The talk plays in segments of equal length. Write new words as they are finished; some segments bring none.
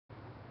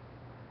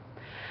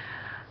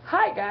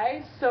Hi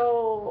guys,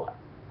 so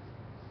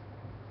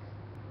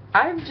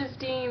I'm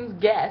Justine's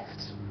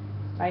guest.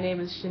 My name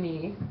is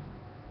Shani,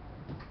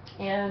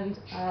 and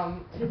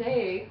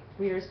today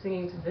we are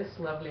singing to this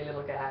lovely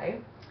little guy.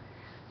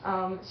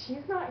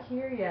 She's not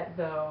here yet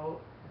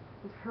though.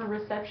 Her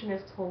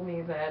receptionist told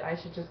me that I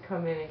should just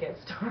come in and get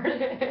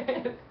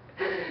started.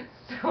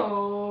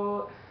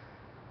 So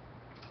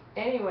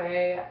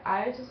anyway,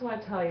 I just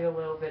want to tell you a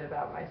little bit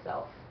about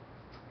myself.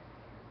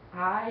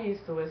 I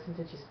used to listen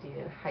to Justine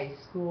in high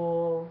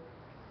school,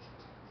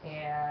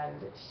 and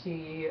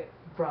she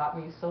brought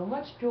me so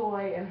much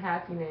joy and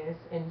happiness,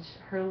 and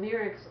her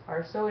lyrics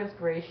are so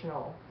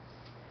inspirational.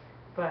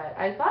 But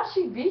I thought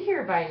she'd be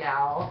here by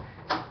now.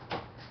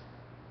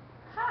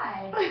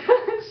 Hi.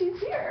 She's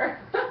here.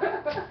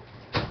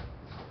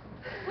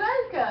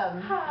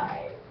 Welcome.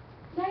 Hi.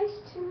 Nice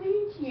to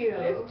meet you.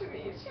 Nice to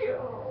meet you.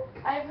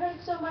 I've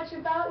heard so much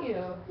about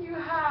you. You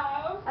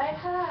have? I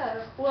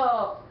have.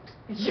 Well,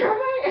 you're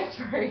my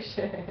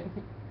inspiration.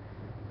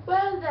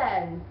 Well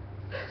then,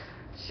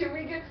 Should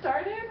we get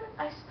started?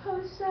 I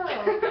suppose so.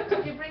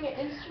 Did you bring an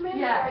instrument?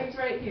 Yeah, it's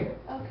right here.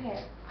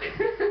 Okay.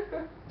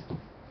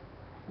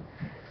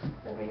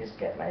 Let me just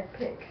get my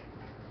pick.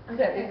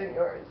 That isn't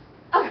yours.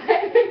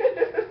 Okay.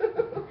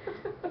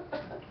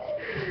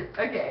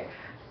 Okay,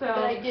 so.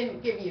 But I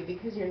didn't give you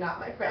because you're not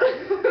my friend.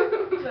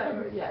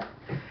 Yes.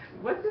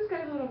 What's this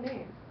guy's little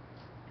name?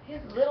 His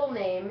little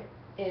name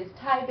is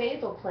Thai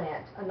Basil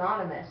Plant,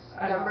 Anonymous,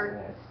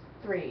 number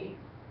 3.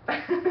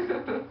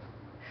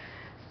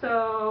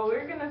 So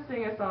we're gonna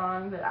sing a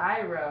song that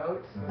I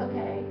wrote.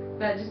 Okay.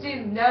 That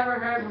Justine's never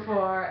heard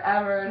before,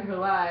 ever in her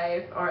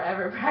life, or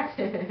ever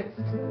practiced.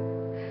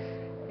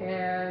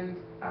 And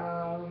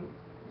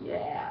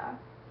yeah,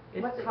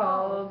 What's it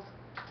called?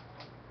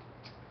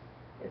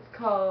 It's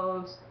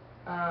called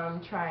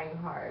Trying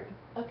Hard.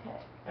 Okay.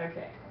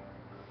 Okay.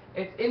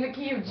 It's in the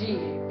key of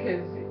G,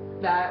 because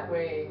that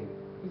way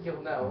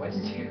you'll know what to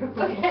do.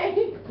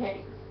 Okay.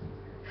 Thanks.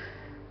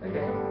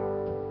 Okay.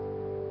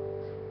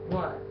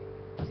 1,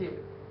 2,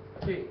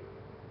 3.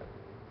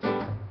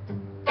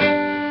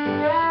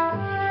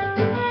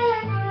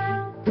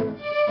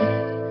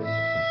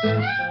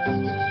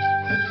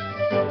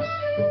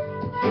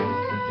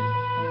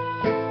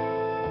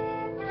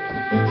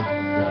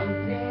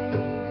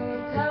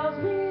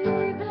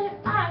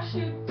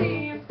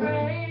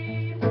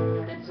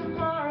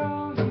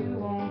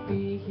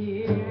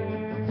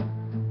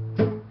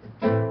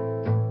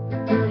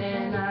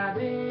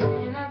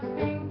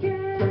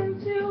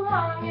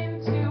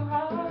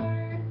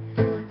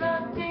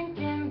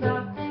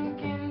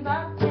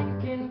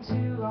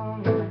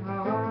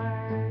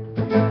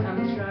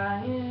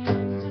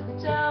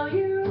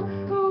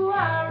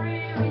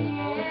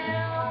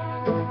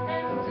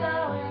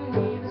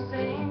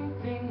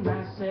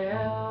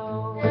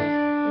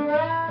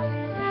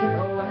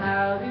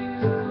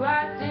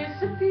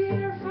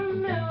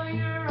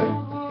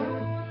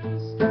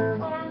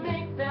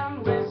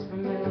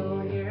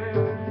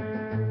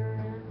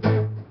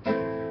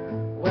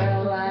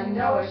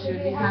 I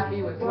should be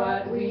happy with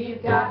what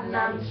we've got, and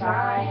I'm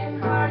trying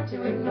hard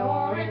to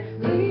ignore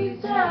it.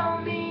 Please tell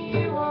me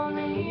you won't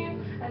leave.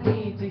 I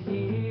need to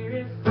hear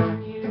it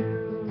from you.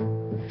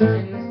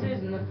 And this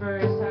isn't the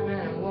first time,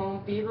 and it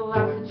won't be the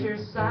last, that your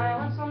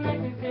silence will make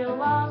me feel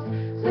lost.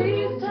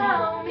 Please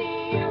tell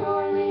me you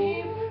won't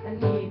leave. I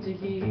need to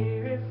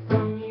hear it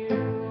from you.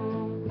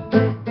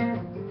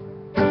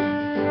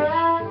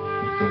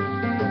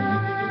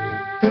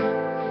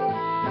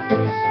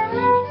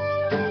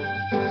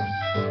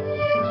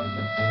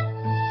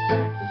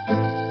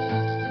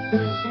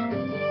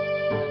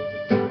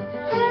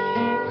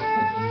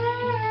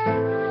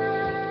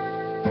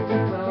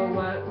 Well,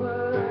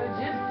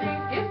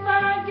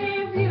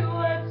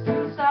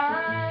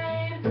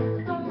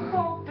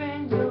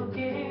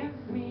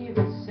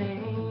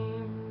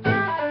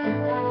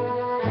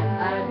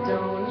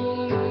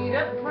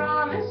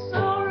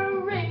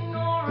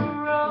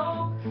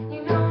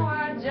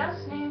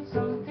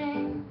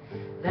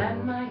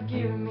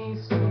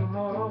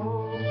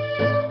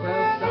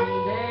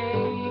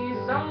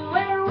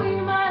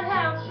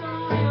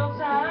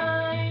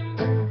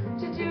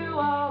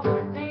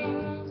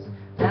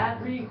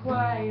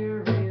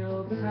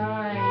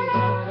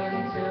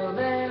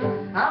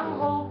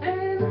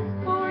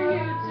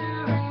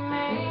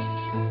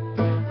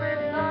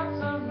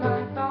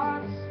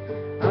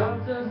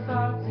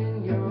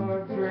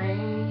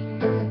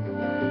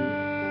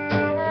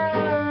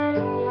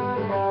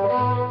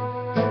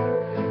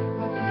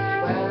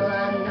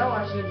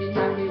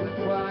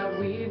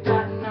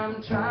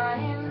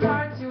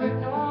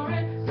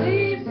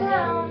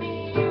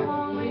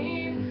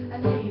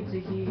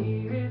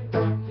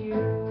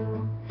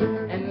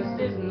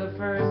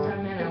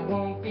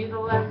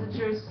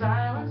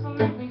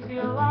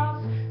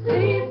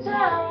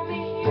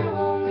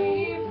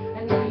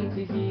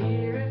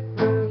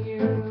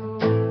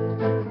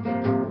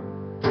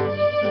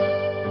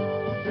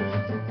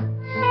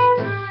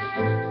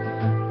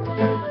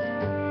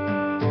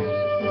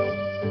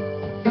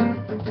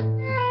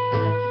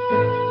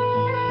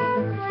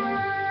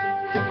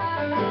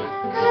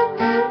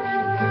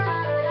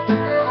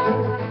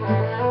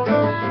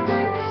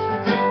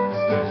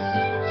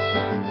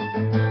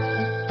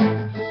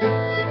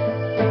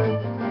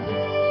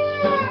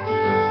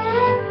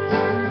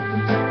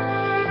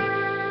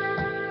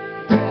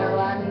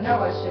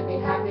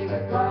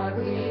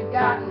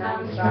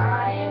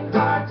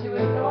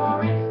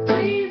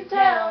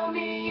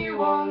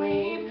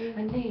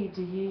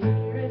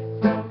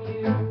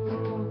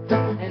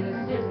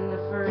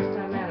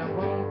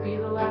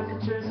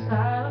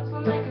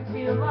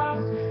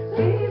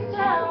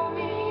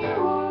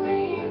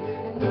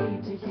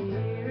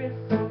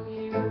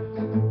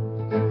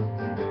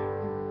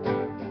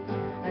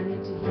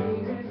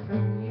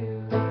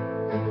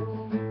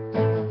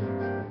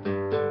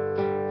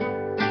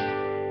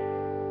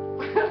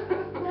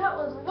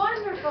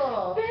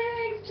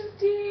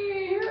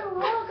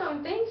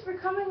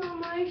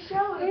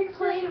 show. Thanks It's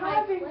for playing my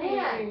having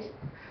plant. me.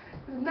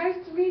 It's nice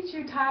to meet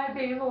you, Ty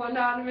Basil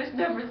Anonymous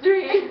number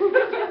 3.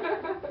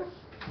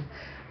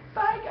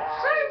 Bye,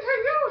 guys. Same to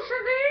you,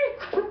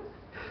 Shani.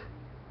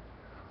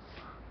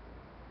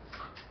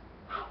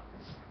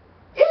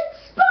 It's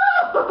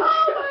spoke!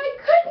 Oh my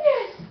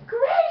goodness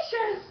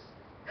gracious!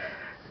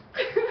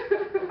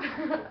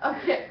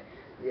 Okay,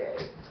 Yay.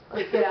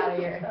 let's get out of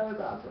here. That was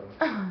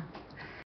awesome.